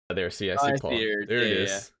There, see, I Oh, see I Paul. see her. There it Yeah,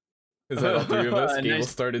 is. Is that all three of us? Game will Nice,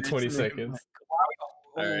 start in nice 20 name, seconds.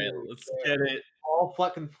 All right, Holy let's shit. get it. All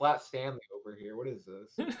fucking flat Stanley over here. What is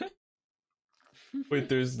this? Wait,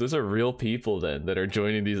 those are real people then that are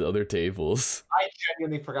joining these other tables. I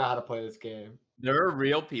genuinely forgot how to play this game. There are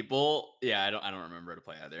real people. Yeah, I don't remember how to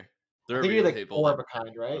play either. There I are think you're real like people. 4 of a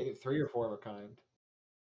kind, right? 3 or 4 of a kind.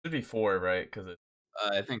 Should be 4, right? Because it.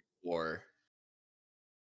 I think 4.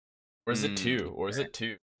 Or is it 2? Or is it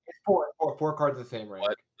 2? It's 4 cards the same rank.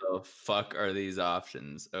 What the fuck are these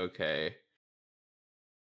options? Okay.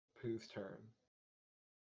 Whose turn?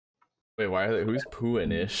 Wait, why are they? Who's Pooh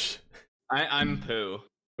and Ish? I'm Pooh.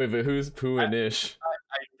 Wait, but who's Pooh and Ish?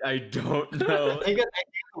 I don't know. I think it's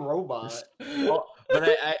a robot. Well,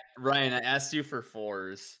 but Ryan, I asked you for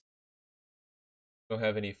 4s. Don't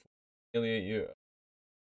have any. Humiliate you.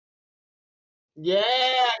 Yeah,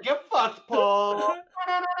 get fucked, Paul.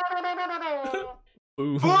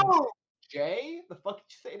 Boo. Boom! Jay, the fuck did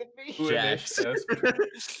you say to me? Pooh and Ish. Jax.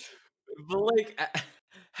 But like,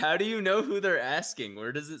 how do you know who they're asking?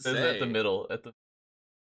 Where does it Says say? at the middle. At the.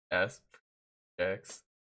 Ask. Jax.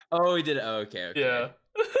 Oh, we did it. Oh, okay. Yeah.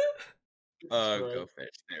 Go fish.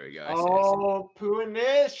 There we go. I see. Oh, Pooh and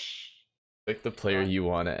Ish. Like the player you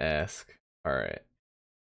want to ask. All right.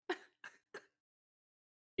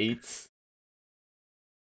 8s.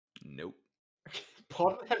 Nope.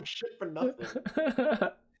 Paul doesn't have shit for nothing.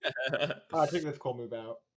 Take this cool move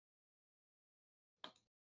out.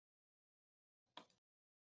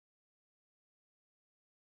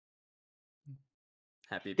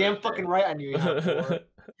 Happy Damn birthday. fucking right I knew you had 4.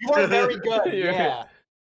 You are very good, yeah.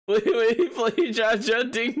 Wait, play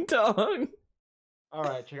Jaja Ding Dong.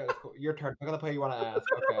 Alright, check out this cool. Your turn. Pick on the player you want to ask.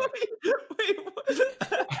 Okay. Wait,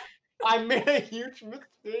 what? I made a huge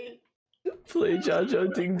mistake. Play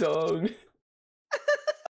Jaja Ding Dong.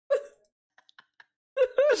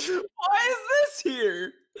 Why is this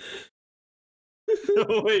here?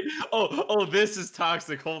 Oh, wait. Oh, this is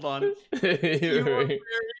toxic. Hold on. You are very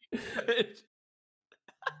good.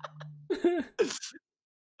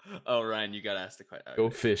 Oh, Ryan, you gotta ask the question. Go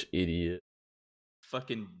fish, idiot.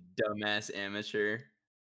 Fucking dumbass amateur.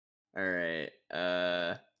 All right.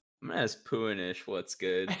 I'm gonna ask Pooh-ish what's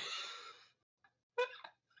good.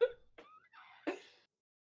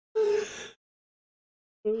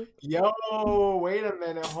 Yo, wait a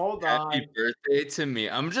minute. Hold on. Happy birthday to me.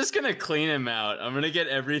 I'm just gonna clean him out. I'm gonna get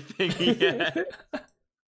everything he had.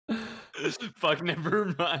 Fuck,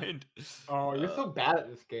 never mind. Oh, you're so bad at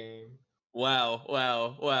this game.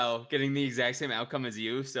 Wow. Getting the exact same outcome as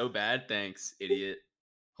you. So bad. Thanks, idiot.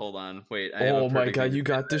 Hold on. Wait. I have Oh a my perfect god, thing you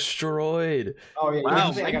to say. got destroyed. Oh, yeah.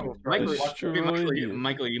 Wow, I got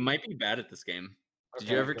Michael, you might be bad at this game. Did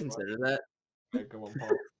you ever consider that? Okay, go on, Paul.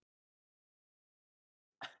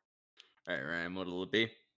 All right, Ryan, what'll it be?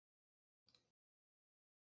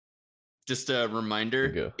 Just a reminder,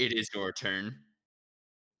 Go. it is your turn.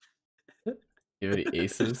 You have any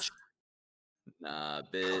aces? Nah,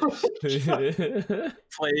 bitch.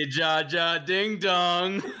 Play Jaja Ding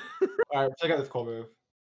Dong. Alright, check out this cool move.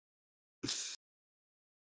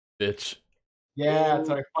 Bitch. Yeah, that's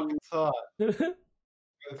what I fucking saw. Check out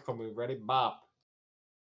this cool move. Ready? Bop.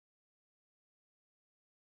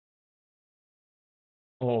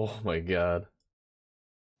 Oh my god.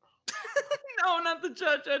 No, not the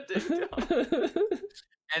Jaja Ding Dong.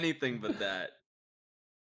 Anything but that.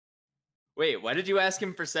 Wait, why did you ask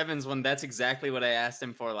him for 7s when that's exactly what I asked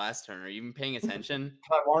him for last turn? Are you even paying attention?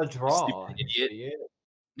 I want to draw. Stupid idiot.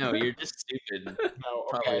 No, you're just stupid. No,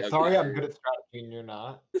 Probably okay. Sorry, I'm good at strategy and you're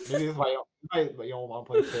not. Maybe that's why you don't want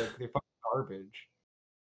to play Civ, because you're fucking garbage.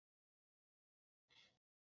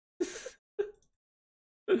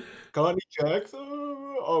 Got any checks?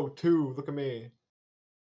 Oh, 2. Look at me.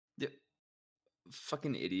 Yeah.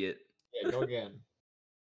 Fucking idiot. Yeah, go again.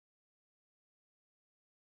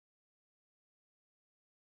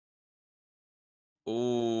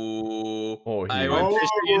 Ooh. Oh, I he went went-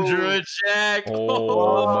 fishing and drew a check.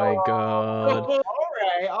 Oh my god.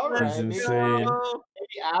 Alright. That's Maybe, insane.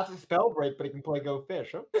 maybe ask a spell break, but he can play Go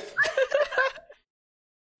Fish. Okay.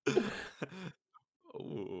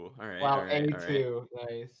 Ooh, all right. Wow, all right, all right. A2.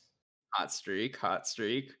 Nice. Hot streak.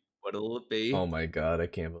 What'll it be? Oh my god, I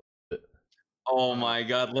can't believe it. Oh my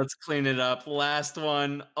god, let's clean it up. Last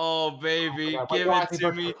one. Oh baby, God, give you it asked me to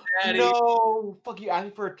for me, a- daddy. No, fuck you, asked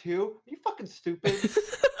me for a 2? Are you fucking stupid?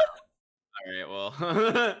 All right, well,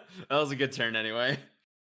 that was a good turn anyway.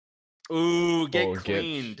 Ooh, get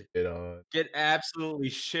cleaned. Get on. Get absolutely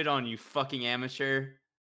shit on, you fucking amateur.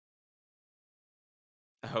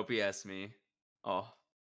 I hope he asks me. Oh.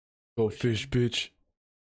 Go fish, bitch.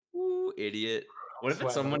 Ooh, idiot. What if it's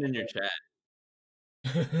Sweat, someone in your chat?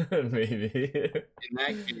 Maybe. In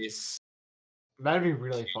that case, That'd be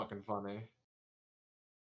really fucking funny.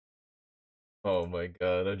 Oh my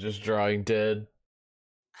god, I'm just drawing dead.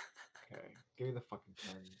 Okay, give me the fucking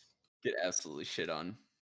tens. get absolutely shit on.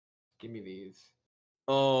 Give me these.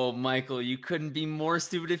 Oh, Michael, you couldn't be more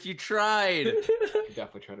stupid if you tried. I'm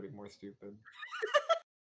definitely trying to be more stupid.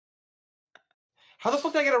 How the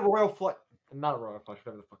fuck did I get a royal flush? Not a royal flush,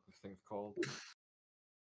 whatever the fuck this thing's called.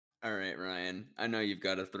 All right, Ryan. I know you've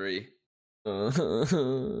got a 3.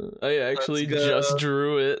 I actually go. just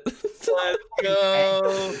drew it. Let's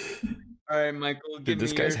go. All right, Michael, give Dude,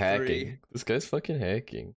 this me guy's your hacking. 3. This guy's fucking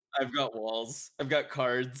hacking. I've got walls. I've got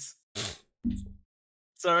cards.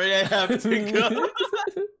 Sorry, I have to go.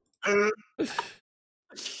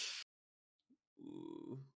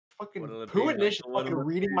 Ooh. Fucking What'll it be, Pooh and Nish is Michael? fucking What'll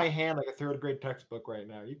it reading be? my hand like a third grade textbook right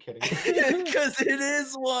now. Are you kidding me? Because it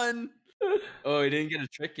is one. Oh, he didn't get a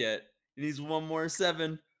trick yet. He needs one more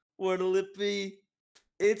 7. What'll it be?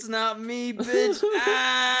 It's not me, bitch.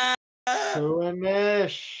 Ah! Pooh and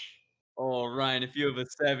Nish. Oh, Ryan, if you have a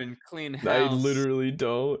 7, clean house. I literally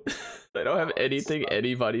don't. I don't have Oh, it anything sucks.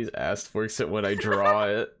 anybody's asked for except when I draw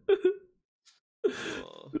it.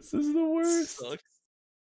 Oh, This is the worst. sucks.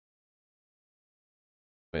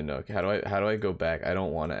 Wait, no. How do I go back? I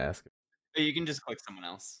don't want to ask. You can just click someone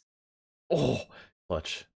else. Oh,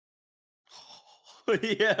 clutch.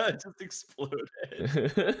 Yeah, it just exploded.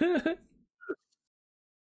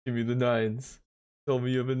 Give me the 9s. Tell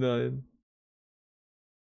me you have a 9.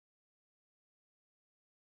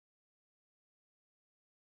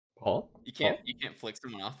 Paul? You can't flick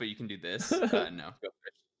someone off, but you can do this. No, go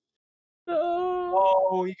fish. No.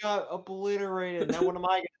 Oh, he got obliterated. Now what am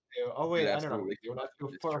I gonna do? Oh wait, Dude, I don't know what absolutely to do. I have to go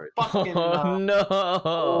destroyed. for a fucking. Oh no.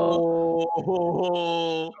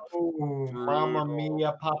 Oh, Mamma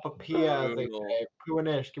Mia, Papa Pia, as they Brutal. say. Pooh and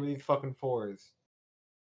Nish, give me these fucking 4s.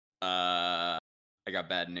 I got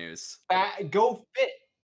bad news. Go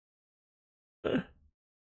fit.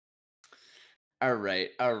 All right.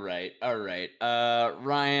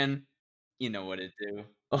 Ryan, you know what to do.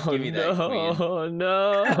 Oh Give me that queen.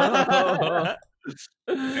 no.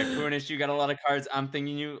 Okay, Punish, you got a lot of cards. I'm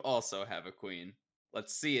thinking you also have a queen.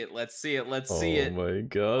 Let's see it. Let's see it. Oh my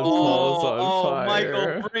god, Paul's on fire.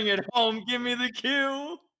 Michael, bring it home. Give me the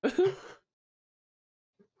cue.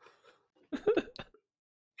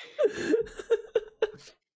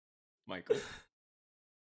 Michael.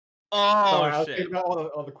 Oh, Sorry, I was shit. thinking about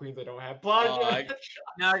all the queens I don't have.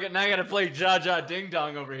 Now I gotta play Jaja Ding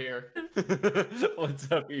Dong over here. What's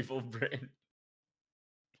up, evil brain?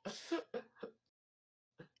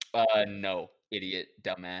 No, idiot,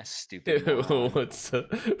 dumbass, stupid. Ew, what's up?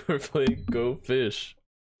 We're playing Go Fish.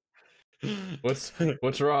 What's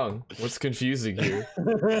wrong? What's confusing here?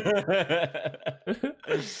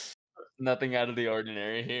 Nothing out of the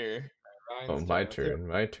ordinary here. Oh, my turn.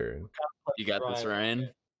 You got this, Ryan.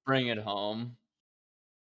 Bring it home.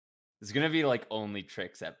 There's gonna be like only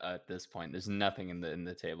tricks at this point. There's nothing in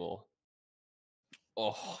the table.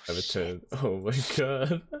 Oh, I have a shit. 10. Oh my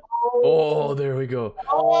god. Oh, there we go.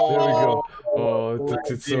 There we go. Oh,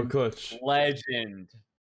 it's so clutch. Legend.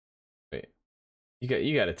 Wait,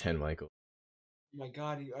 you got a 10, Michael. Oh my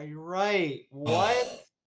god, are you right? What?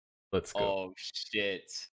 Let's go. Oh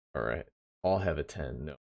shit. All right, I'll have a 10.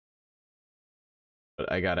 No,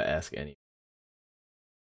 but I gotta ask any.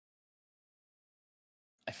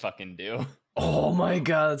 I fucking do. Oh my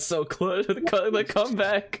god, it's so close. The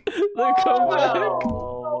comeback. The comeback.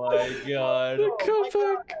 Oh my god. The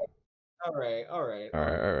comeback. All right. All right.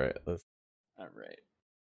 Let's. All right.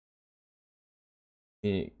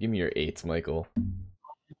 Give me your 8s, Michael.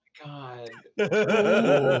 God.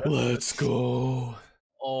 Oh, let's go.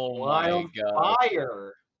 Oh my god.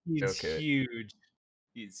 Fire. He's Okay. huge.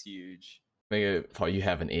 He's huge. Maybe Paul, you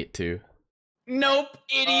have an 8 too. Nope,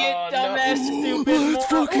 idiot, dumbass, stupid. Let's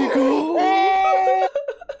fucking go.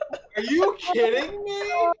 Are you kidding me?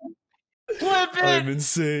 Flip it. I'm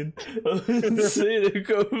insane. I'm insane at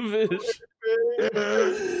Go Fish.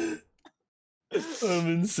 I'm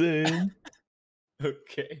insane.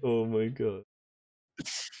 Okay. Oh my god.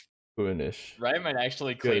 Finish. Ryan might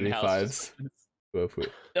actually Got clean any house. 5s? Go for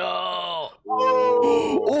it. No.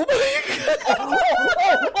 Oh, my god.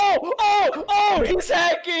 Oh, he's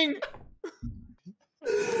hacking.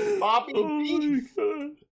 Bobby Oh my Beef. god.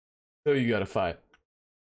 Oh, you got a 5.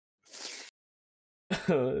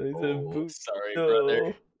 Sorry,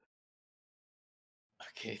 brother.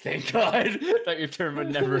 Okay, thank God. Thought your turn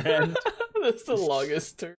would never end. That's the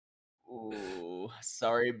longest turn. Ooh,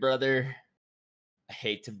 sorry, brother. I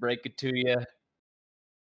hate to break it to you.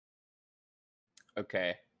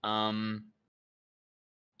 Okay.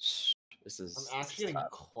 This is. I'm actually getting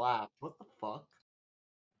clapped. What the fuck?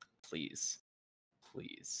 Please.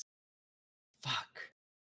 Fuck.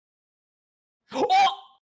 Oh!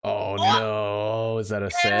 Oh no! Is that a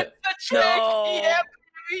set? The trick! No! Yeah,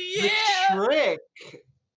 baby, yeah! The trick!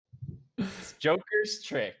 It's Joker's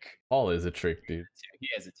trick. Paul is a trick, dude. He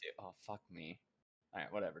has it too. Oh, fuck me.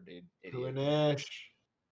 Alright, whatever, dude. Finish.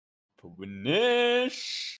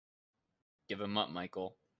 Punish. Give him up,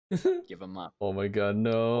 Michael. Give him up. Oh my god,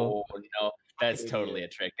 no. Oh no, that's totally a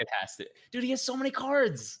trick. It has to. Dude, he has so many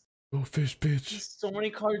cards. Go fish, bitch. He's so many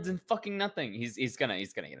cards and fucking nothing. He's gonna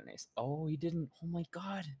get an ace. Oh, he didn't. Oh my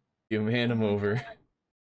god. Hand him over.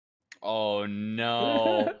 Oh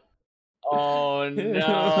no. Oh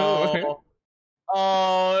no.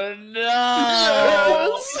 Oh no. Yes!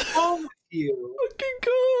 What's wrong with you? Fucking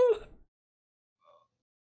go!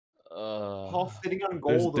 Paul's sitting on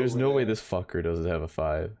gold. There's no way there. this fucker doesn't have a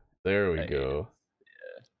 5. There we I go.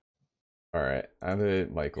 Yeah. Alright, I'm gonna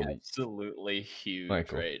Michael. Absolutely huge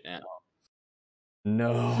Michael. right now.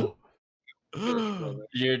 No.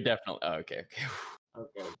 You're definitely okay.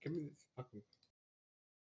 Okay, give me this fucking.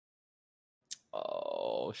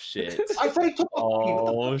 Oh shit. I said he took the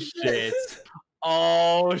Oh shit.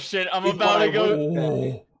 Oh shit. I'm about to go.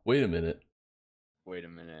 Oh, wait a minute. Wait a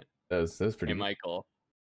minute. That was pretty Hey, good. Michael.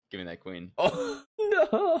 Give me that queen. Oh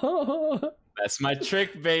no. That's my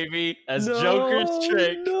trick, baby. That's No, Joker's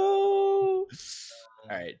trick. No.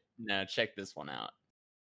 Alright, now check this one out.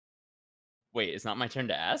 Wait, it's not my turn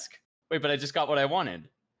to ask? Wait, but I just got what I wanted.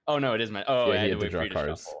 Oh no, it is my. Oh, Yeah, I he had had to to wait for you draw to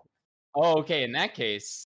cards. shuffle. Oh, okay. In that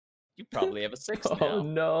case, you probably have a 6 now. Oh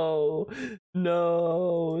no.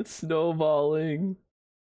 No, it's snowballing.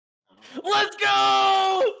 Let's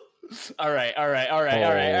go! All right. Oh my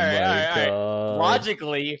god.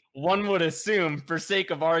 Logically, one would assume, for sake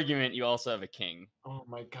of argument, you also have a king. Oh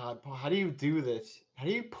my god, Paul, how do you do this? How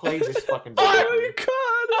do you play this fucking Oh game? my god!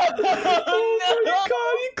 Oh my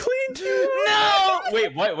god, he cleaned you! No!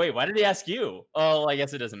 Wait, why did he ask you? Oh, I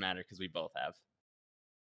guess it doesn't matter because we both have.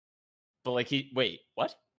 But like wait,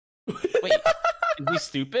 what? Wait, is he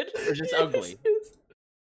stupid or just ugly?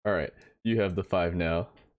 Alright, you have the 5 now.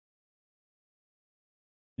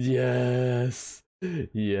 Yes!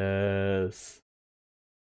 Yes!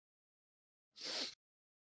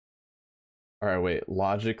 Alright, wait,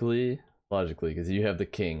 logically, because you have the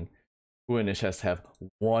king, Winish has to have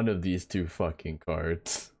one of these 2 fucking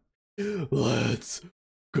cards. Let's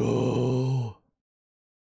go!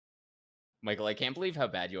 Michael, I can't believe how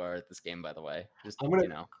bad you are at this game, by the way. Just, I'm gonna you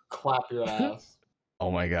know. clap your ass. Oh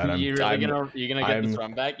my god, You're gonna get this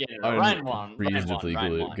one back? Yeah, I'm Ryan reasonably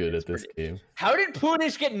won. good It's at this pretty- game. How did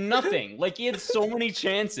Punish get nothing? Like, he had so many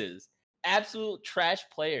chances. Absolute trash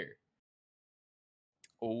player.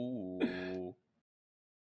 Oh.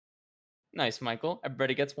 Nice, Michael.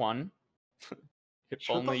 Everybody gets 1. If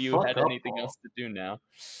Shut only the you fuck had up, anything Paul. else to do now.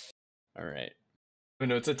 All right. Oh,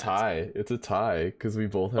 no, it's a tie. It's a tie because we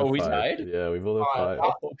both have Oh, we 5. tied? Yeah, we both have Alright,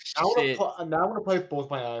 5. Oh, shit. now I'm gonna play with both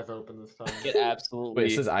my eyes open this time. Get absolutely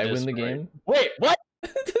Wait, it says I win the destroyed. game? Wait, what?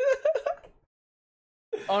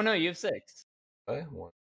 Oh, no, you have 6. I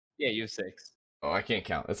won. Yeah, you have 6. Oh, I can't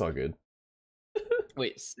count. That's all good.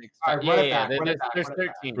 Wait, 6. Alright, Yeah, run it yeah, back, run it back, there's run it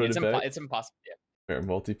back. 13. Run It's, it back? it's impossible. Yeah. Fair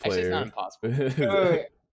Actually, it's not multiplayer. impossible. Wait, wait.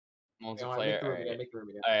 Multiplayer. All right. Make the room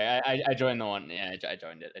again. All right, I joined the one. Yeah, I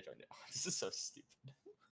joined it. Oh, this is so stupid.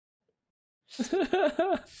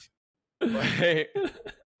 Wait.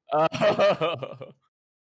 Oh.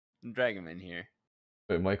 Drag him in here.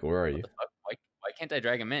 Wait, Michael, where are you? What the fuck? Why can't I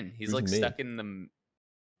drag him in? He's Who's like me? stuck in the.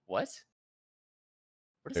 What?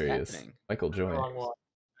 What is There he is. happening? Michael, join. Wrong one.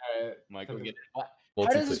 Alright. Michael, something- get it. How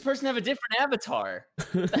does this Multiplayer. person have a different avatar?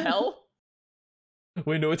 What the hell?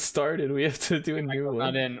 Wait, no, it started. We have to do a new Michael's not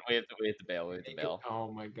one. in. We have to bail. We have to bail.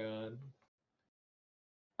 Oh my god.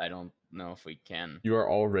 I don't know if we can. You are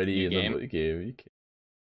already New in game? the game. You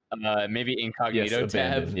can't. Maybe Yes, incognito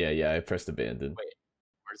abandon. tab. Yeah, I pressed abandon. Wait,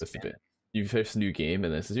 where's Pressed abandon? You press new game,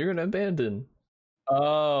 and then it says you're gonna abandon.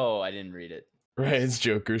 Oh, I didn't read it. Right, it's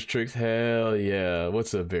Joker's tricks. Hell yeah.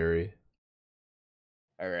 What's up, Barry?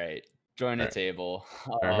 All right, join a Alright. table.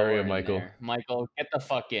 Alright, hurry we're up, in Michael. there. Michael, get the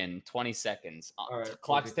fuck in. 20 seconds. Alright,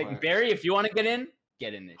 Clock's we'll be ticking. quiet. Barry, if you want to get in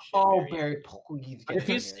this shit. Oh, Barry. Barry, please get If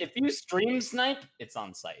you in here. if you stream snipe, it's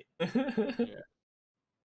on site.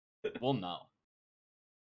 We'll know.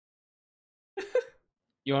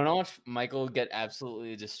 You want to watch Michael get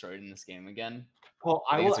absolutely destroyed in this game again? Well,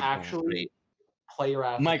 I think will it's a actually great- play your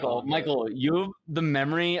ass. Michael, you have the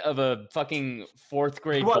memory of a fucking 4th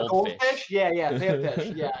grade What, goldfish. goldfish? Yeah, say a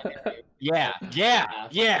fish. Yeah, I hear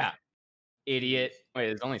you. Yeah. Idiot. Wait,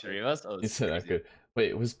 there's only 3 of us? Oh, You this is said that crazy. good.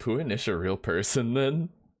 Wait, was Puinish a real person then?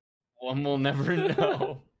 One will never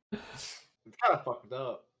know. It's kind of fucked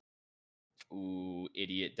up. Ooh,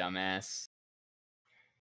 idiot, dumbass.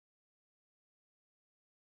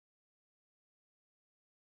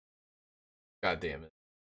 God damn it.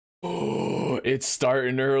 Oh, it's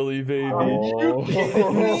starting early, baby. Oh. It's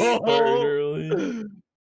starting early.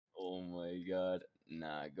 Oh my god.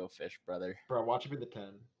 Nah, go fish, brother. Bro, watch it be the 10.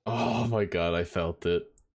 Oh my god, I felt it.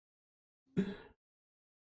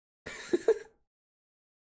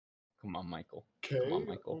 Come on, Michael. Okay. Come on,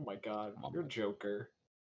 Michael. Oh my god. Come on, You're a Michael. joker.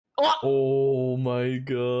 Oh my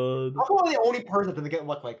god. I'm probably the only person that get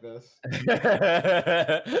luck like this.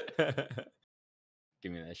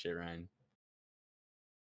 Give me that shit, Ryan.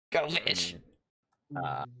 Go fish.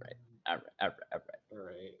 Right. Alright.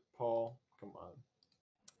 Alright, Paul, come on.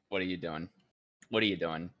 What are you doing? What are you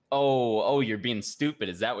doing? Oh, you're being stupid.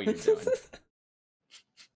 Is that what you're doing?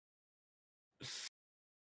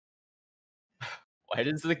 Why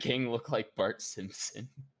does the king look like Bart Simpson?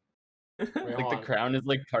 Wait, Like hold the on. crown is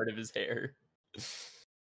like part of his hair.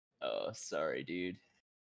 Oh, sorry, dude.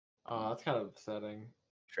 Oh, that's kind of upsetting.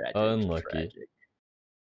 Tragic. Unlucky. Tragic.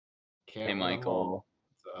 Can't Hey, win 'em Michael. all.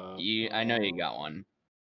 What's up? I know you got one.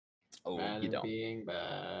 Oh, Bad you at don't. being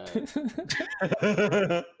bad.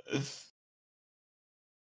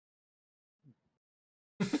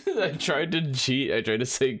 I tried to cheat. I tried to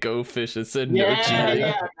say go fish. It said no Yeah, cheating.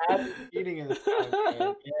 yeah, bad cheating in this kind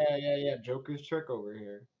of game. Yeah. Joker's trick over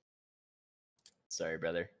here. Sorry,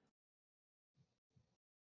 brother.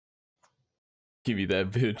 Give me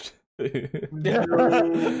that bitch.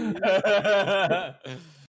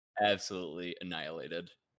 Absolutely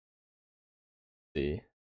annihilated. See.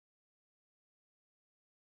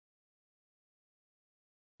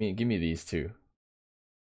 Give me these two.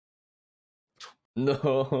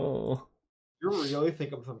 No. You really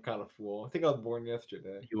think I'm some kind of fool. I think I was born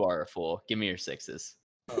yesterday. You are a fool. Give me your sixes.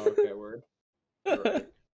 Oh, okay, word. You're right.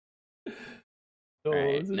 No,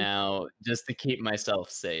 Alright, is it- now, just to keep myself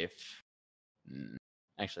safe.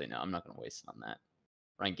 Actually, no, I'm not going to waste it on that.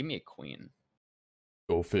 Ryan, give me a queen.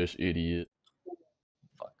 Go fish, idiot.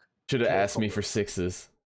 Fuck. Should have Okay, asked me hold for sixes.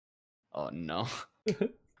 Oh, no.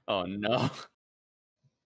 Oh, no.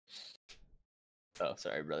 Oh,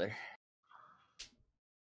 sorry, brother.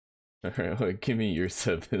 Alright, well, give me your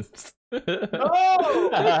sevens. No!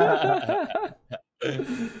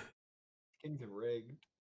 King's rigged.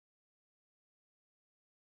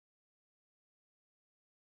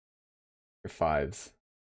 Your fives.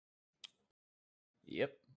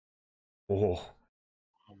 Yep. Oh,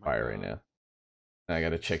 Oh my fire right God. now. I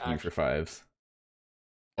gotta check you for Actually- fives.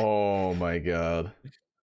 Oh my god.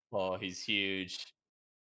 Oh, he's huge.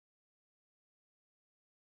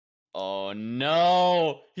 Oh,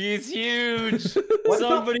 no. He's huge. What the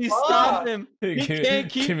Somebody fuck? stop him. He give, can't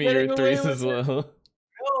keep give me getting your away threes with as it. well.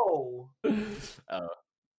 No! Oh, all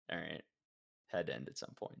right. Had to end at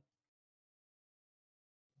some point.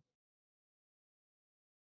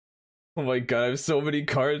 Oh my god, I have so many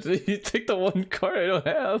cards. You take the one card I don't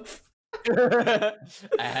have.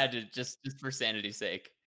 I had to just for sanity's sake.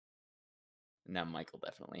 Now Michael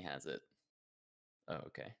definitely has it. Oh,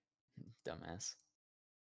 okay. Dumbass.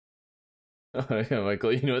 Oh yeah,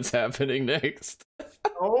 Michael, you know what's happening next?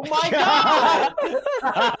 Oh my God!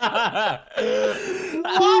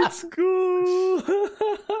 Let's go!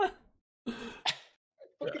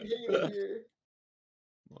 Fucking hate it here.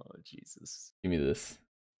 Oh, Jesus. Give me this.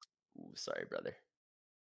 Ooh, sorry, brother.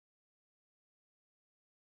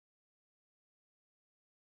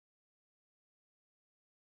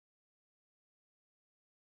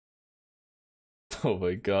 Oh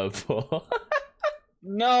my god, Paul.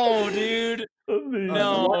 No, dude. Amazing.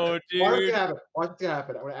 No, What's dude. gonna happen? What's gonna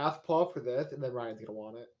happen? I'm gonna ask Paul for this, and then Ryan's gonna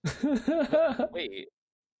want it. Wait.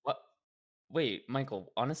 What? Wait,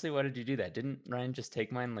 Michael. Honestly, why did you do that? Didn't Ryan just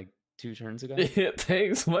take mine like 2 turns ago? Yeah,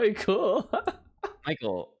 thanks, Michael.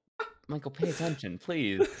 Michael, pay attention,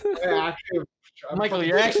 please. I'm Michael, fucking-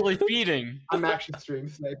 you're actually feeding. I'm actually stream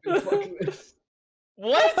sniping. Fucking this.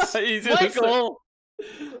 What? He's gonna say- Michael!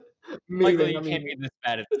 Michael, Meaning, you I can't mean, be this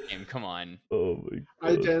bad at this game. Come on. Oh my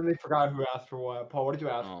I god. genuinely forgot who asked for what. Paul, what did you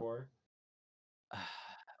ask Oh. for?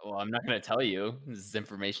 Well, I'm not going to tell you. This is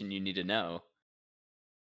information you need to know.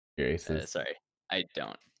 Your aces. Sorry, I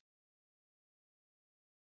don't.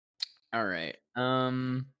 All right.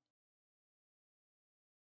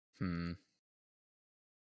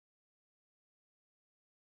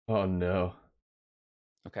 Oh no.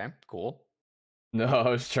 Okay, cool. No, I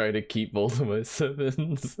was trying to keep both of my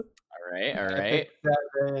sevens. All right. Epic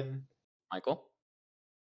 7. Michael.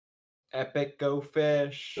 Epic go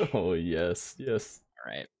fish. Oh yes, yes.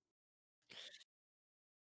 All right.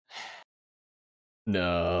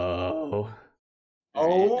 No.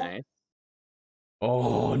 Oh. Nice.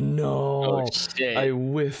 Oh Oh no. shit. I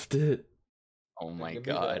whiffed it. Oh my Give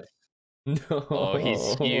me god. No. Oh,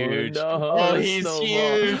 he's huge. No. Oh, he's Snowball.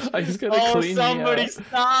 huge. He's gonna Oh, clean me somebody out.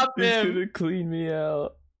 stop He's him. gonna clean me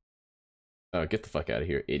out. Oh, get the fuck out of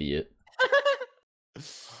here, idiot. Oh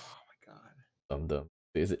my god. I'm dumb.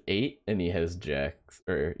 Is it 8? And he has jacks.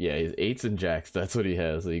 Or, yeah, he's 8s and jacks. That's what he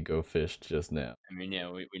has. He go fished just now. I mean,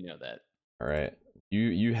 yeah, we know that. Alright.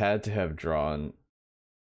 You had to have drawn.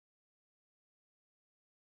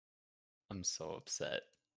 I'm so upset.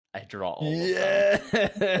 I draw all Yes!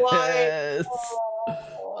 of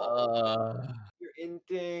them. You're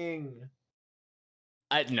inting.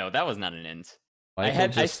 No, that was not an int.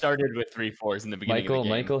 Michael I started with 3 4s in the beginning of the game.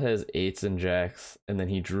 Michael has 8s and jacks, and then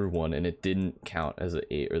he drew one, and it didn't count as an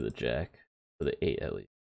 8 or the jack. Or the 8 at least.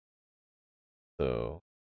 So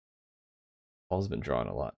Paul's been drawing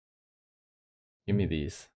a lot. Give me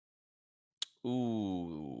these.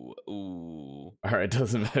 Ooh. Alright,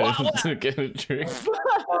 doesn't matter. Get a drink.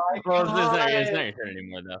 Well, it's not your turn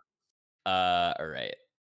anymore, though. Alright.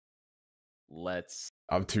 Let's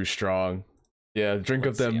I'm too strong. Yeah, drink up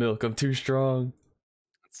Let's that see him. milk. I'm too strong.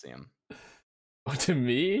 see him. Oh, to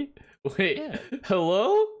me? Wait, Yeah.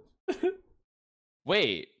 hello?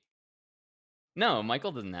 Wait. No,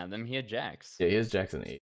 Michael doesn't have them. He had jacks. Yeah, he has jacks and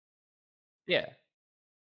 8. Yeah.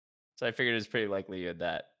 So I figured it was pretty likely you had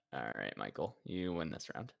that. Alright, Michael. You win this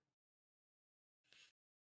round.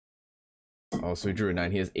 Oh, so he drew a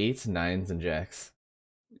 9. He has 8s, 9s, and jacks.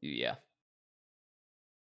 Yeah.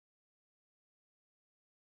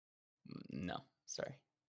 No, sorry.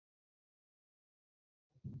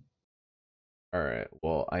 Alright,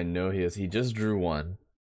 well, I know he just drew one.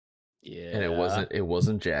 Yeah. And it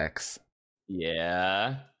wasn't jacks.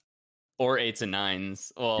 Yeah. Or 8s and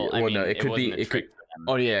 9s. Well, Yeah, I mean, no, it could wasn't be a trick for them.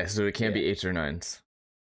 Oh yeah, so it can't Yeah. be 8s or 9s.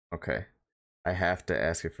 Okay. I have to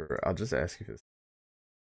ask you for I'll just ask you for this.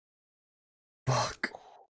 Fuck.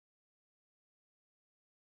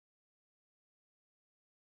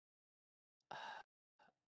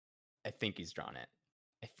 I think he's drawn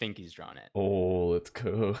it. Oh, let's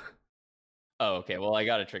go. Oh, okay. Well, I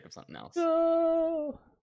got a trick of something else. No.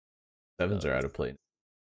 7s are out of play.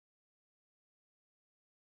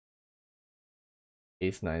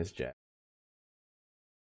 Ace, 9s, jack.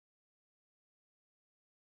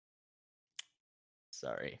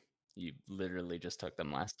 Sorry. You literally just took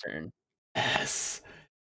them last turn. Yes.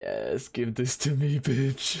 Yes, give this to me,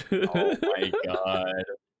 bitch. Oh my god.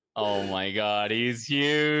 Oh my god, he's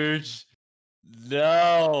huge.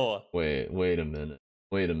 No. Wait a minute.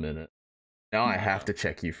 Now I have to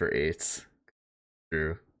check you for 8s.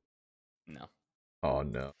 True. No. Oh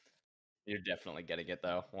no. You're definitely getting it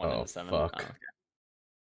though. 1 Oh into 7. fuck. Oh, okay.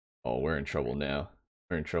 Oh, we're in trouble now.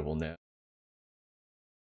 We're in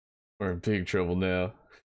big trouble now.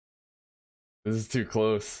 This is too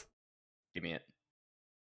close. Give me it.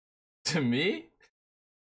 To me?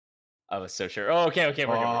 I was so sure. Oh, okay. We're good.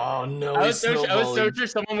 Oh no, I was so sure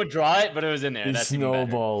someone would draw it, but it was in there. He's That's even better.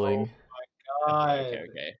 snowballing. God.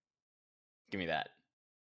 Okay. Give me that.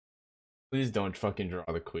 Please don't fucking draw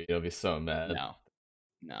the queen. I'll be so mad.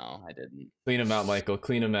 No, I didn't. Clean him out, Michael.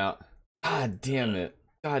 Clean him out. God damn it.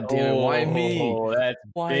 Why me? Oh, that's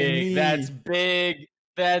Why big. me?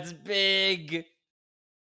 That's big.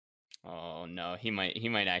 Oh no, he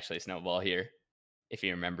might actually snowball here. If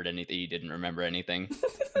he remembered anything, he didn't remember anything.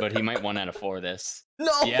 But he might 1 out of 4 this. No.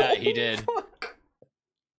 Yeah, he did. Fuck.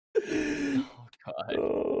 Oh god.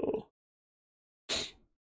 Oh.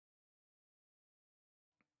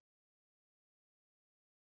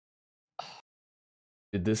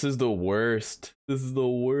 Dude, this is the worst.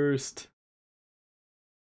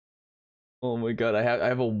 Oh my god, I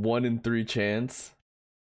have a 1 in 3 chance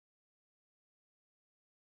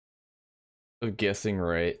of guessing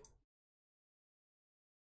right.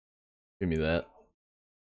 Give me that.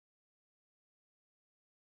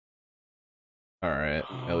 Alright,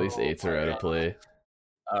 at least 8s are out of play.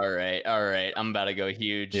 Alright. I'm about to go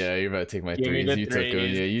huge. Yeah, you're about to take my Give me 3s. the You took them.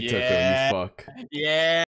 threes. Yeah, you took them. You fuck.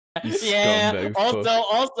 Yeah. You scumbag fuck.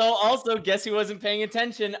 Also, guess who wasn't paying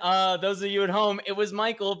attention? Those of you at home, it was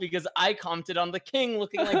Michael because I commented on the king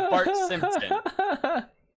looking like Bart Simpson.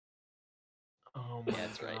 Oh my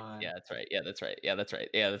That's right. God. Yeah, that's right. Yeah, that's right. Yeah, that's right.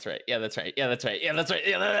 Yeah, that's right. Yeah, that's right. Yeah, that's right. Yeah, that's right.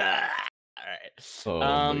 Yeah, all right.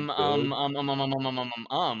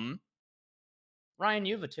 Oh Ryan,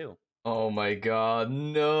 you have a 2. Oh my god,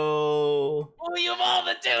 no. Oh, you have all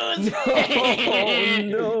the 2s. Oh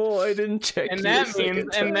no, I didn't check. And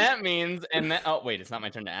that oh wait, it's not my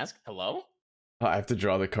turn to ask. Hello? I have to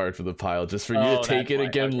draw the card for the pile just for you to take it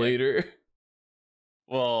again later.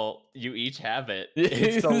 Well, you each have it. Yeah,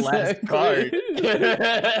 It's the last exactly.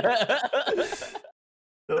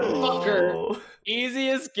 card. Oh,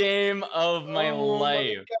 Easiest game of my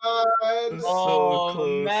life. God. I'm so Oh,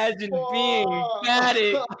 close. imagine being bad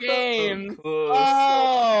at So games. close.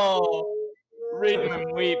 Oh, read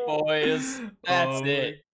them wheat, boys. That's Oh my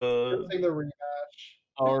it. God. Let's take the rematch.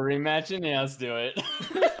 Oh, rematching? Yeah, let's do it.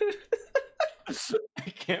 I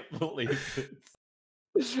can't believe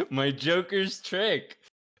this. My Joker's trick.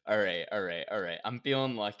 All right. I'm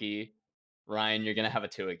feeling lucky. Ryan, you're gonna have a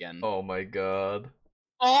 2 again. Oh my God.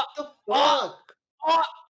 Oh, What the fuck? oh.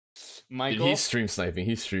 Dude, Michael. he's stream sniping.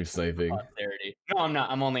 He's stream sniping. Posterity. No, I'm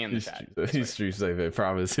not. I'm only in the chat. He's stream sniping. I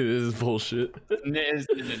promise. This is bullshit. No.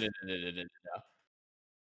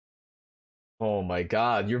 Oh my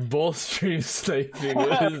God. You're both stream sniping.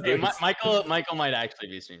 What is Okay, this? Michael might actually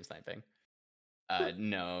be stream sniping.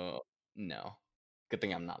 No. Good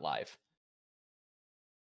thing I'm not live.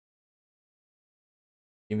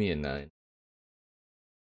 Give me a 9.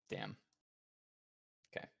 Damn.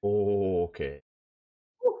 Okay. Oh, okay.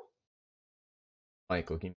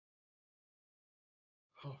 Michael, give me.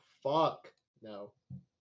 Oh, fuck. No.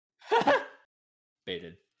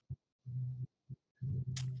 Baited.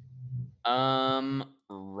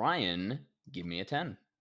 Ryan, give me a 10.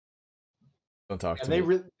 Don't talk to And me.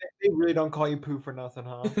 they really don't call you poo for nothing,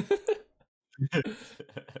 huh?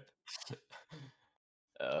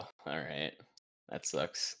 Oh, all right. That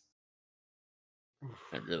sucks.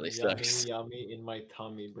 That really Yummy, sucks. yummy in my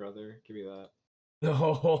tummy, brother. Give me that.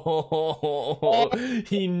 No,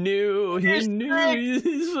 he knew. He knew.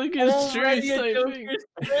 He's fucking stream Already a sniping. Joker's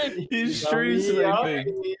trick. He's stream Yummy, sniping.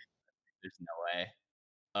 yummy. There's no way.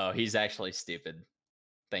 Oh, he's actually stupid.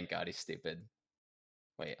 Thank God he's stupid.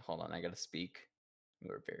 Wait, hold on. I gotta speak. You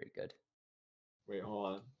were very good. Wait, hold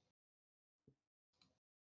on.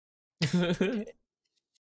 Give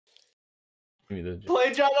me the.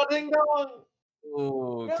 Play Jaja Ding Dong!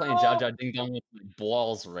 Ooh, No! playing Jaja Ding Dong with my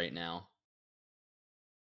balls right now.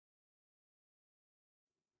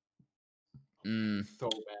 So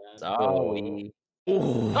bad. Sorry.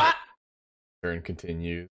 Oh. Ah! Turn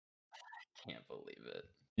continues. Can't believe it.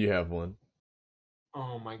 You have one.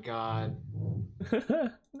 Oh my god. Thank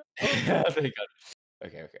God.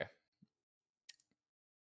 Okay.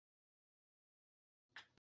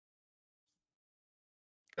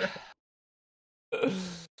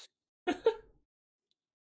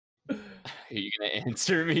 Are you gonna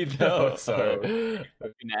answer me though? Oh, sorry. Oh,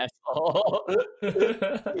 fucking asshole.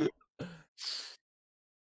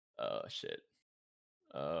 Oh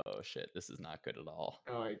shit. This is not good at all.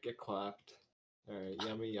 Alright, get clapped. Alright,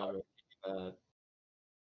 yummy, yummy.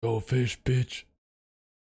 Go fish, bitch.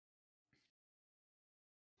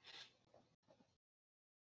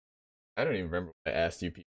 I don't even remember what I asked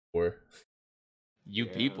you before. You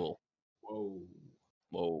Yeah. people. Whoa.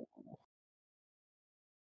 Whoa.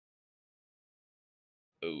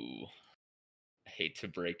 Ooh. I hate to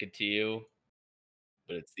break it to you,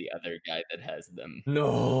 but it's the other guy that has them.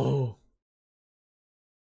 No.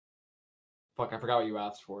 Fuck, I forgot what you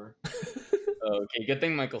asked for. Okay, good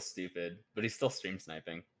thing Michael's stupid, but he's still stream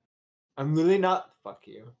sniping. I'm literally not. Fuck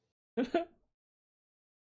you.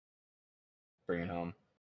 Bring it home.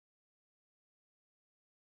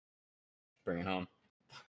 Bring it home.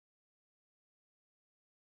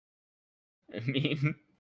 I mean,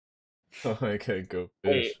 Oh, I gotta go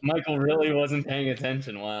wait, fish. Michael really wasn't paying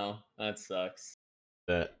attention. Wow, that sucks.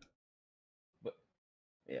 That. But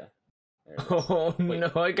yeah. There it is. Oh Wait,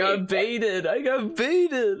 no, I got wait, baited. I got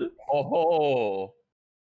baited. Oh.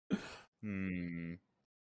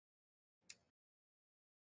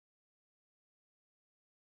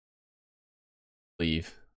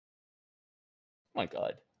 Leave. My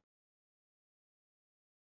God.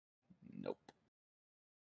 Nope.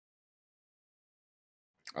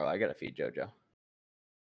 Oh, I gotta feed JoJo.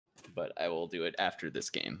 But I will do it after this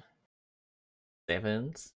game.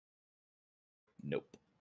 Sevens. Nope.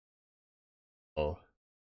 Oh.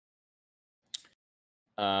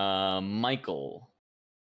 Michael.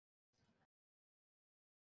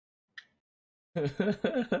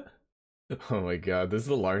 Oh my god, this is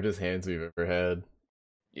the largest hands we've ever had.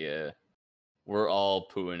 Yeah. We're all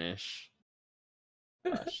pooinish.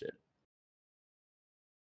 Oh, shit.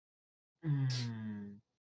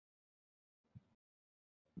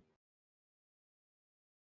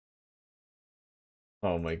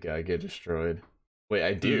 Oh my god, I get destroyed. Wait,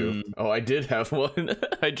 I do. Oh, I did have one.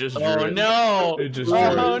 I just drew Oh, it. no! I just drew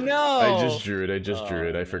it. Oh, no! I just drew it. I just drew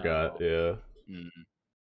it. Oh, I forgot. Yeah.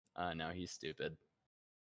 No, he's stupid.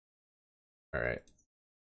 All right.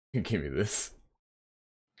 Give me this.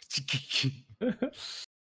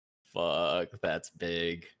 Fuck, that's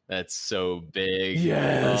big. That's so big.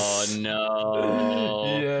 Yes. Oh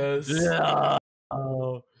no. Yes. No.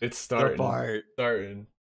 It's starting. The part. Starting.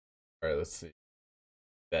 All right, let's see.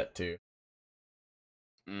 That too.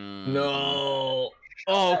 Mm. No.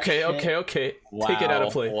 Oh, okay. Wow. Take it out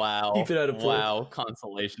of play. Wow. Keep it out of play. Wow.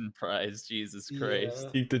 Consolation prize. Jesus Christ.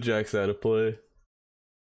 Keep the jacks out of play.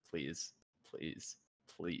 Please. Please.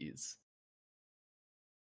 Please.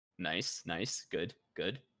 Nice. Nice. Good.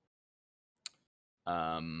 Good.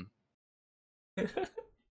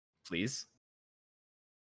 Please.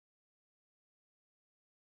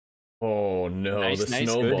 Oh no, Nice, the nice,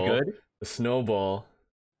 snowball. good. The snowball.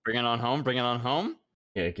 Bring it on home. Bring it on home.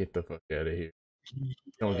 Yeah, get the fuck out of here.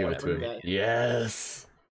 Don't give it to Whatever. him. Yes.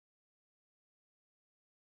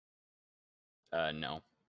 No.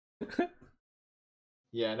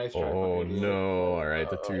 Yeah, nice try. Oh fucking idiot. no. Alright,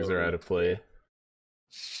 the twos are out of play.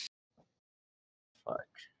 Fuck.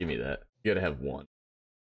 Give me that. You gotta have one.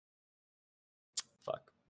 Fuck.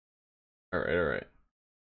 Alright.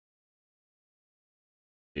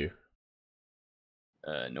 You.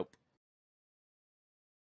 Nope.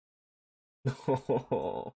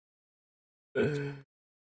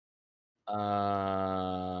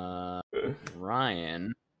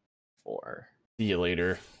 Ryan 4. See you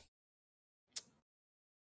later.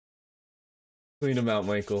 Clean him out,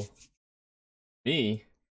 Michael. Me?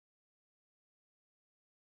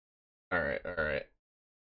 Alright.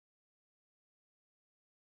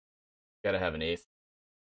 Gotta have an ace.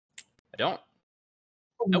 I don't.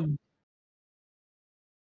 Nope.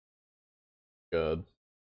 Good.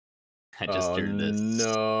 I just drew this.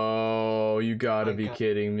 No, you gotta be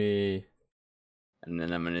kidding me. And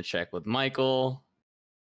then I'm gonna check with Michael.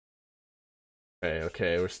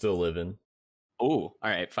 Okay, we're still living. Oh, all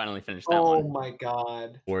right. Finally finished that Oh one. my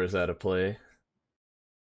god. Where's that a play?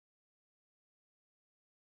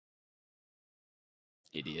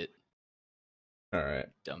 Idiot. Alright.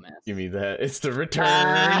 Dumbass. Give me that. It's the return.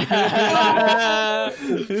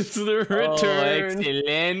 It's the Oh, return.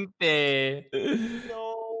 excelente.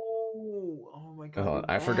 No. Oh my god. Hold on,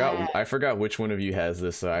 I forgot which one of you has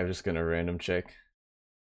this, so I'm just gonna random check.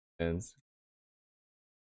 Tens.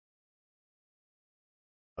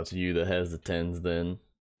 That's you that has the tens then.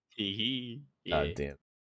 Yeah. God damn.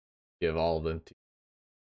 You have all of them too.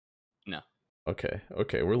 No. Okay,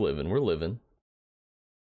 we're living.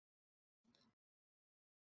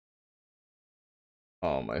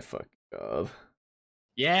 Oh my fucking god.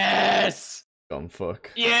 Yes. Dumb fuck.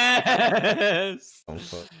 Yes. Dumb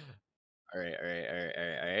fuck. All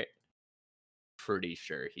right. Pretty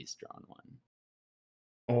sure he's drawn one.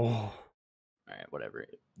 Oh. All right, whatever.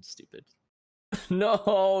 Stupid.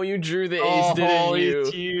 No, you drew the ace, didn't you?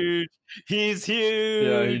 He's huge. He's huge.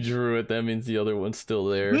 Yeah, he drew it. That means the other one's still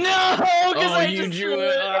there. No, because I you just drew drew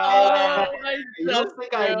it. it. Oh. You don't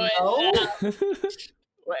think I know?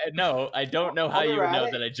 Wait, no, I don't know how you would know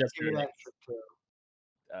that I just Give me drew that it. too.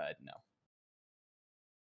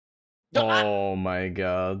 No. Oh my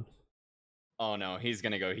god. Oh no, he's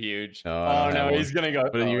gonna go huge. No, I Oh don't no, have he's gonna go.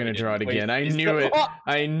 But you're gonna he draw it didn't. Wait, again. I he's knew gonna- it.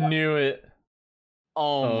 I knew it.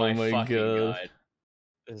 Oh my fucking god. god.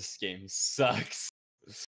 This game sucks.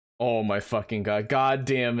 Oh my fucking god. God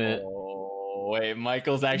damn it. Oh wait,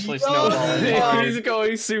 Michael's actually No! snowballing hard. He's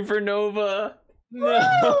going supernova.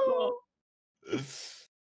 No.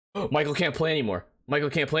 Michael can't play anymore.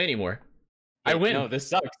 I Wait, win. No, this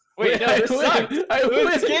sucks. Wait, no, this I win. sucks. I win.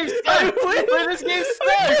 This game sucks. I win. Wait, this game I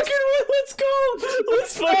sucks. fucking win. Let's go.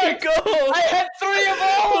 Let's fucking go. I had 3 of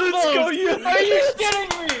all of Let's those. go, you. Are you kidding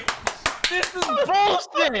me? This is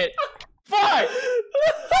bullshit. Fuck.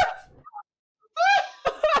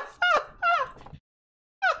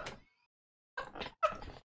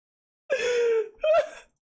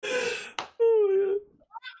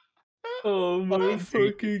 Oh my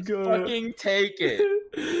fucking god. Fucking take it.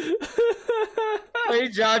 Play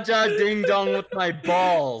Jaja Ding Dong with my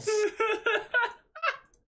balls.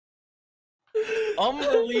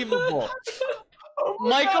 Unbelievable. Oh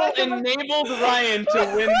my Michael God. enabled Ryan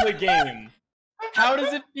to win the game. How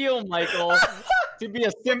does it feel, Michael, to be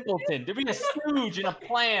a simpleton, to be a stooge in a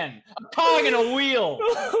plan, a cog in a wheel?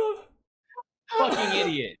 Fucking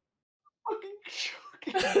idiot. Fucking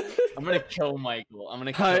joking. I'm gonna kill Michael. I'm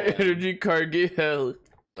gonna kill High him. energy card get hell.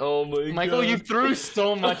 Oh my god. Michael, you threw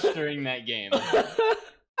so much during that game.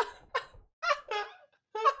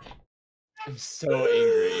 I'm so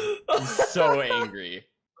angry. I'm so angry.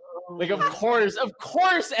 Like, of course,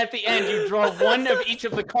 at the end, you draw one of each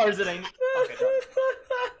of the cards that I need. Okay,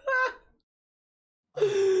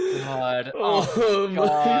 God. Oh my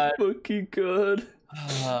God. fucking god.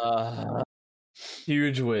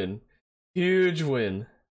 Huge win. Huge win.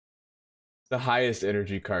 The highest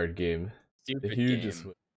energy card game. The Stupid hugest.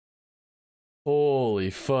 game. Holy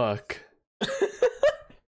fuck. Oh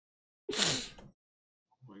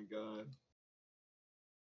my god.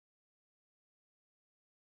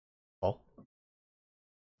 Oh,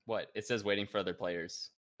 What? It says waiting for other players.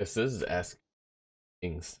 this is Ask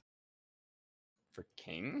Kings. For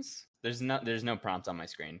kings? There's no prompts on my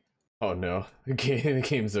screen. Oh no, the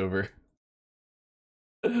game's over.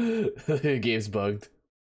 The game's bugged.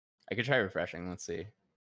 I could try refreshing. Let's see.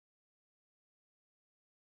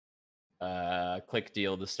 Click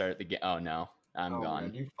deal to start the game. Oh no, I'm Oh gone.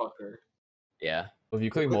 man, you fucker. Yeah. Well, if you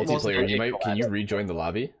click Click multiplayer, multiplayer. can you rejoin the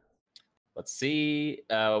lobby? Let's see.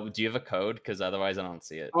 Do you have a code? Because otherwise, I don't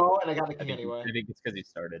see it. Oh, and I got the I king think, anyway. I think it's because you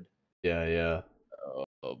started. Yeah.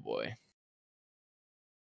 Oh boy.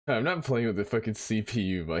 I'm not playing with the fucking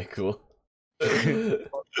CPU, Michael. So,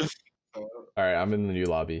 Alright, I'm in the new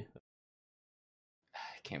lobby.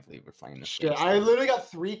 I can't believe we're playing this. shit, I literally got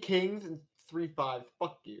 3 kings and 3 5s.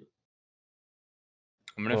 Fuck you.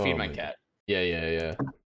 I'm gonna feed Oh my my cat. Yeah.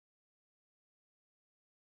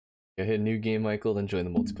 Go hit new game, Michael, then join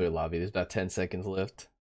the multiplayer lobby. There's about 10 seconds left.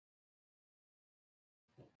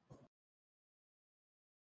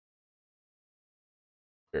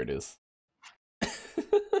 There it is.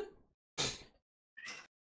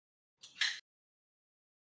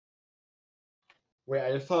 Wait,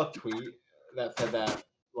 I just saw a tweet that said that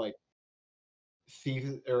like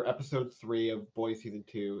season or episode 3 of Boys season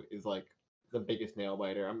 2 is like the biggest nail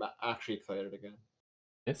biter. I'm actually excited again.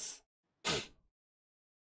 Yes.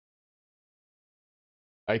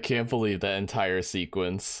 I can't believe that entire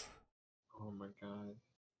sequence. Oh my god.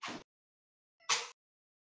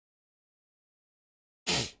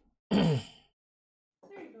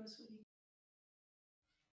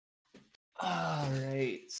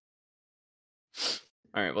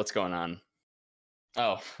 All right, what's going on?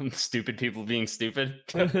 Oh, stupid people being stupid.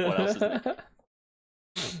 What else is there?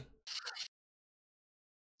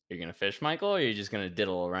 You're gonna fish, Michael, or you're just gonna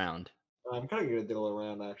diddle around? I'm kind of gonna diddle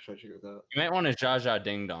around actually. I should go with that. You might want to Jaja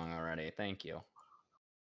Ding Dong already. Thank you.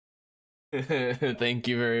 Thank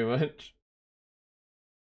you very much.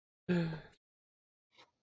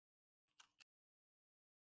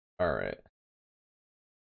 All right.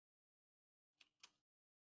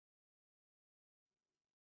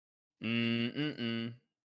 Mm-mm-mm.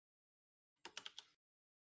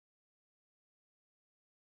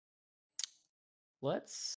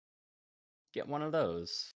 Let's get one of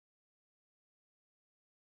those.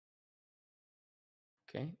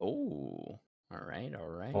 Okay. Oh, all right.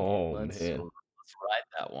 Oh, let's man. let's ride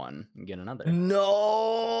that one and get another.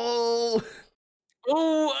 No.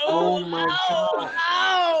 Oh my god.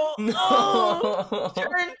 Ow! No.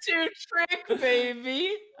 Turn 2 trick,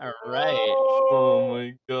 baby. All right. Oh my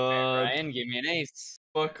Hey, god. Ryan, give me an ace.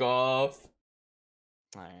 Fuck off.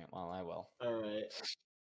 All right. Well, I will. All right.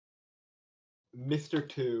 Mr.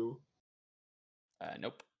 2.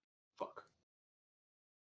 Nope. Fuck.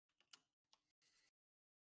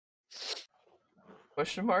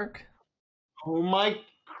 Question mark? Oh my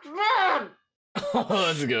god.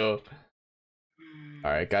 Let's go. All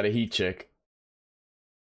right, got a heat check.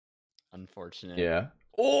 Unfortunate. Yeah.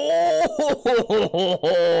 Oh!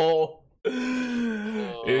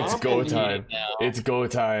 It's I'm go gonna need time. it now. It's go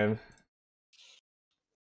time.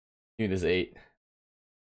 Unit is 8.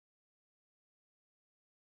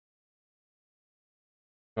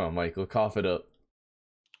 Come on, Michael, cough it up.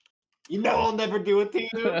 You know I'll never do it to you.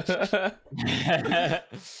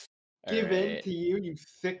 All Give in right. to you, you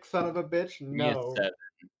sick son of a bitch. Give me a No. 7.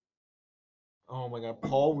 Oh my god,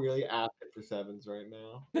 Paul really asking for 7s right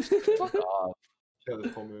now. Fuck off. Check out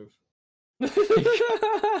this cool move.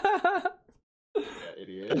 Yeah,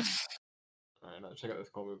 idiot. Alright, now check out this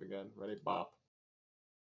cool move again. Ready? Bop.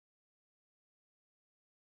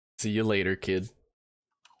 See you later, kid.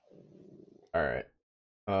 All right.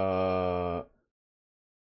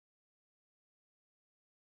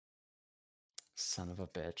 Son of a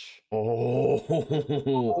bitch. Oh.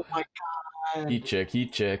 Oh my god. Heat check.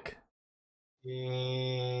 Heat check.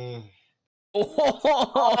 Yeah.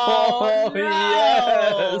 Oh,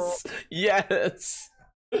 no! yes.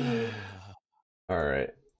 All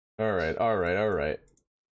right.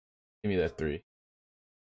 Give me that 3.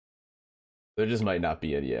 There just might not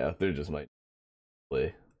be it. Yeah, there just might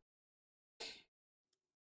play.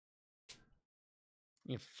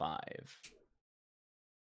 You have 5.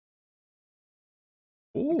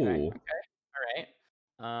 Ooh. Okay.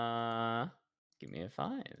 All right. Give me a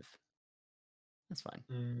 5. That's fine.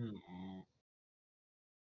 Mm.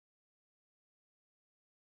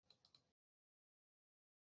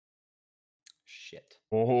 Shit.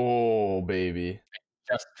 Oh, baby.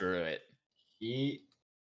 Just drew it. Eat.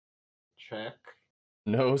 Check.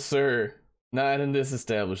 No, sir. Not in this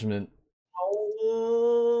establishment.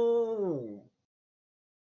 Oh.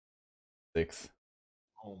 6.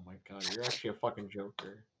 Oh my god, you're actually a fucking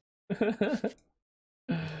joker.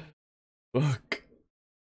 Fuck.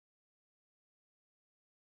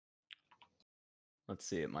 Let's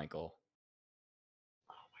see it, Michael.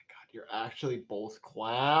 Oh my god, you're actually both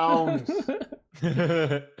clowns.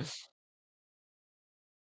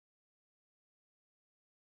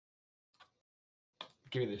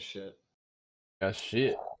 Give me this shit. Got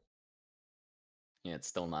shit. Yeah, it's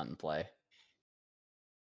still not in play.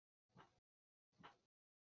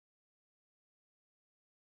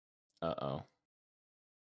 Uh-oh.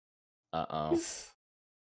 Uh-oh.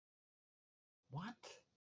 What?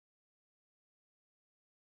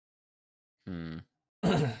 Hmm.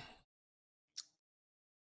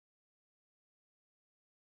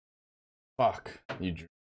 Fuck. You drew.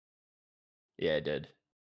 Yeah, I did.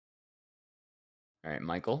 All right,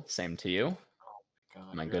 Michael, same to you.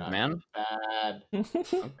 God, My you're good man. bad.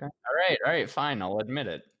 Okay. All right, fine. I'll admit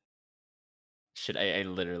it. Should I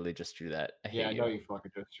literally just drew that. I hate Yeah, I you. know you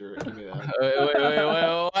fucking just drew it. Give me that.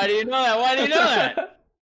 Wait. Why do you know that? Why do you know that?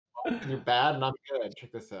 You're bad and I'm good.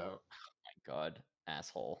 Check this out. My God,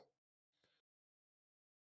 asshole.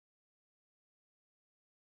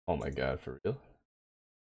 Oh my god, for real?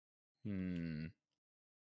 Hmm.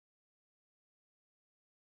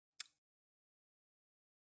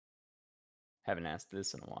 Haven't asked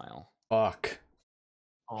this in a while. Fuck.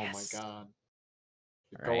 Oh Yes. my god.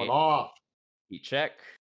 You're All going right. off. Heat check.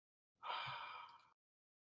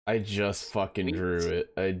 I just fucking Sweet. drew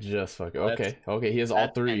it. I just fucking. Well, Okay. Okay, he has all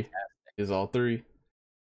that's 3. fantastic. He has all 3.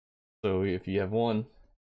 So if you have 1.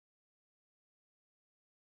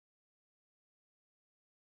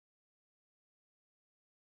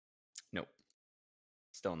 Nope.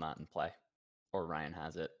 Still not in play. Or Ryan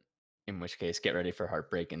has it. In which case, get ready for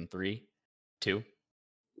heartbreak in 3, 2.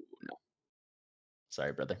 No.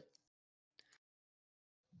 Sorry, brother.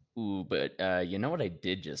 Ooh, but you know what I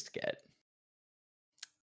did just get?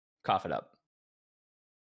 Cough it up.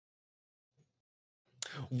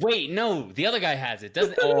 Wait, no, the other guy has it,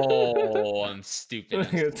 doesn't? Oh, I'm stupid.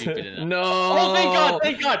 I'm stupid enough. No. Oh, thank God!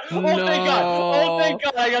 Thank God! Oh, thank God! Oh, thank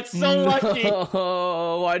God! I got so lucky.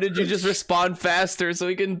 No. Why did you just respond faster so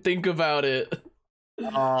we can think about it?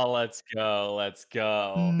 Oh, let's go! Let's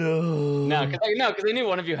go! No. No, because I knew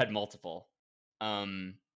one of you had multiple.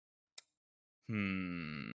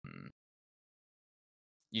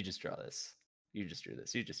 You just draw this. You just drew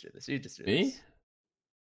this. You just drew this. You just drew Me? this.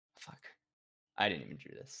 Fuck. I didn't even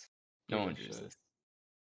drew this. No Give one a drew shit. this.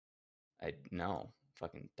 I no.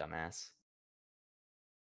 Fucking dumbass.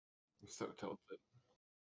 I'm so tilted.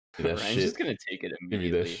 Give me that Ryan's shit. just gonna take it Give me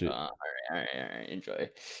that immediately. shit. All right.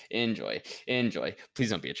 Enjoy. Please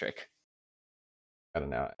don't be a trick. Gotta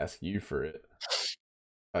now ask you for it.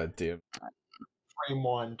 God damn. Frame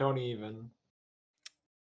 1. Don't even.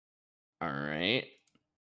 All right.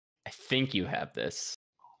 I think you have this.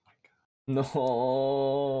 No.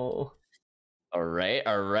 All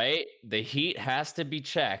right. The heat has to be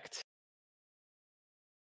checked.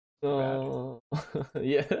 No.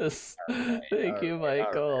 Yes. Thank you,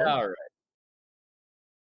 Michael. All right.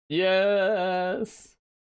 Yes.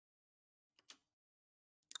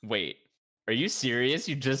 Wait, are you serious?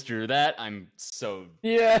 You just drew that? I'm so.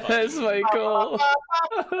 Yes, fucking- Michael.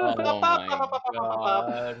 Oh my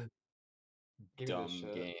God. Give me this Dumb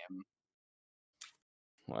shit. game.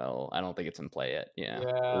 Well, I don't think it's in play yet. Yeah.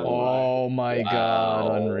 Yeah. Oh my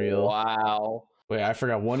god, unreal. Wow. Wait, I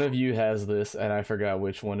forgot one of you has this, and I forgot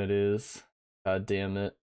which one it is. God damn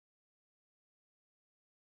it.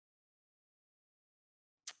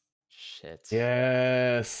 Shit.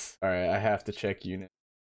 Yes. Alright, I have to check you now.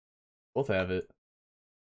 Both have it.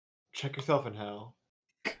 Check yourself in hell.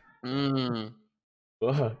 Mm.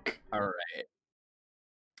 Fuck. All right.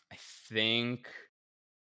 I think.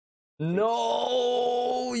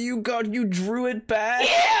 No, you drew it back. Yeah,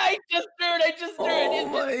 I just drew it. Oh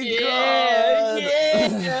my Yeah.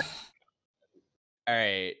 god. All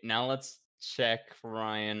right, now let's check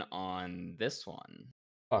Ryan on this one.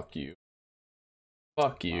 Fuck you.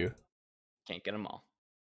 Fuck you. Can't get them all.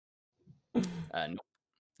 Nope.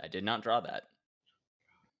 I did not draw that.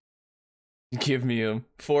 Give me him.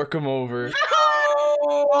 Fork him over.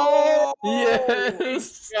 Oh,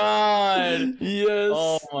 Yes. God. Yes.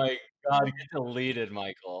 Oh my God. Get deleted,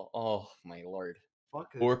 Michael. Oh my Lord.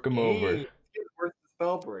 Fuck this Fork him over. game. It's worse than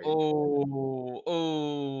spell break.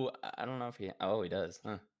 Oh. I don't know if he. Oh, he does.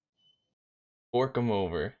 Huh. Fork him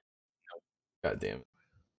over. God damn it.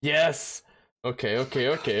 Yes. Okay.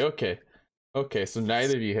 Okay, so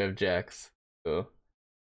neither of you have jacks. go.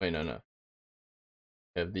 Wait, no.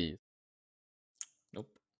 I have these. Nope.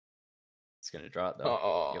 It's gonna draw it though.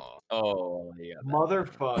 Oh. Yep. Oh, yeah.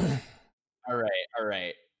 Motherfucker. All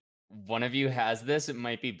right. One of you has this. It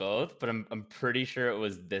might be both, but I'm pretty sure it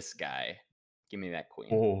was this guy. Give me that queen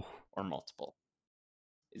Oh. or multiple.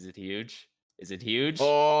 Is it huge? Is it huge?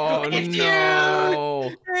 Oh It's no!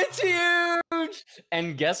 huge! It's huge!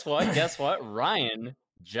 And guess what? Guess what? Ryan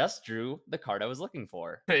just drew the card I was looking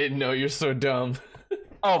for. Hey, no, you're so dumb.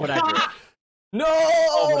 Oh, but I drew it. No!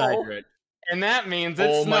 Oh, but I drew it. And that means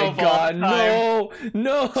it's Oh my snowball god, time.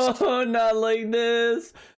 no, not like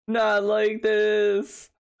this. Not like this.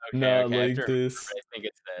 Not like this. I think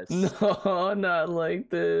it's this. No, not like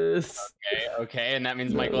this. Okay, and that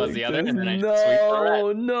means Not Michael has like the other, this. and then I just sweep the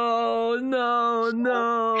red. No.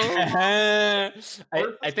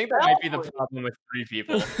 I think that might be the problem with 3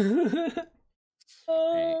 people.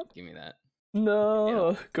 Hey, give me that.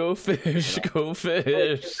 No, go fish, go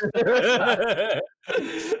fish. Real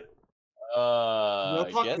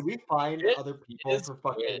talk, Guess can we find it other people is for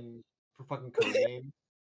fucking code names?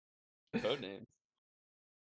 code names.